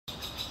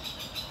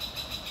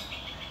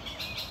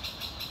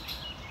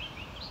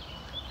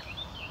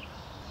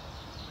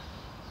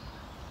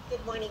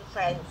good morning,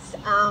 friends.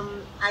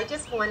 I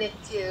just wanted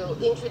to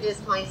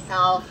introduce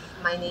myself.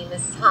 My name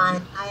is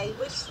Han. I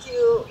wish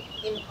to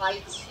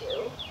invite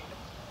you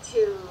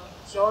to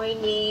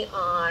join me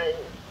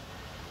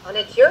on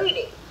a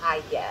journey,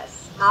 I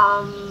guess.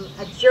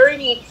 A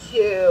journey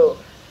to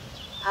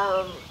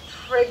um,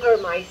 trigger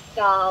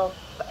myself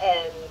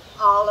and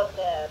all of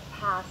the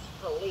past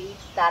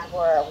beliefs that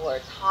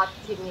were taught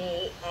to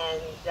me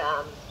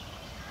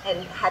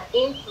and had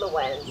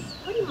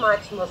influenced pretty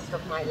much most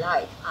of my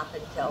life up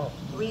until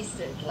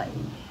recently.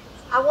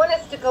 I want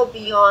us to go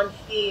beyond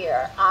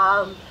fear.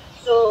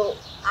 So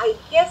I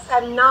guess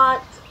I'm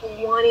not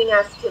wanting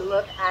us to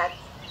look at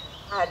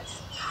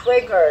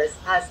triggers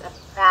as a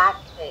bad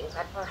thing,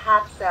 but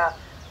perhaps I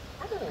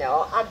don't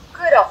know, a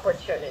good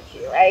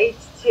opportunity, right?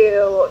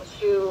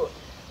 To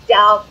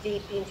delve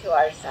deep into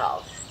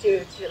ourselves,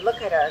 to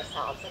look at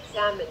ourselves,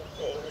 examine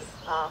things,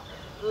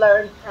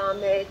 learn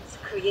from it,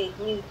 create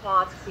new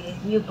thoughts,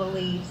 create new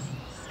beliefs,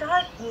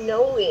 start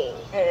knowing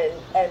and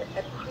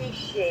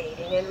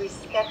appreciating and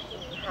respecting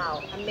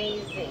how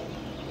amazing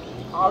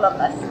all of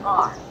us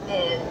are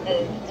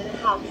and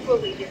how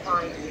truly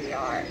divine we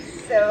are.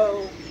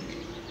 So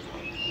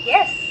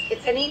yes,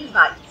 it's an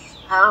invite.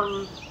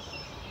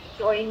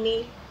 Join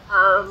me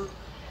on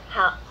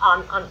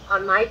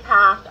my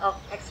path of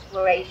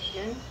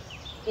exploration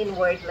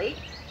inwardly.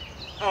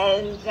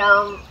 And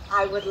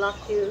I would love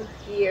to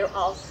hear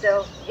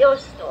also your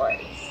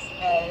stories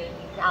and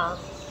how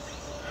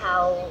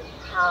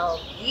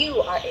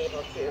you are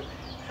able to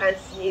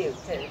transmute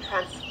and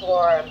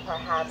transform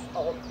perhaps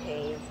old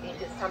pains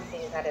into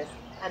something that is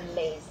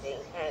amazing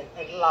and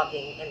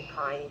loving and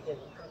kind and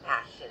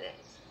compassionate.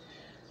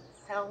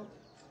 So,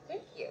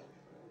 thank you.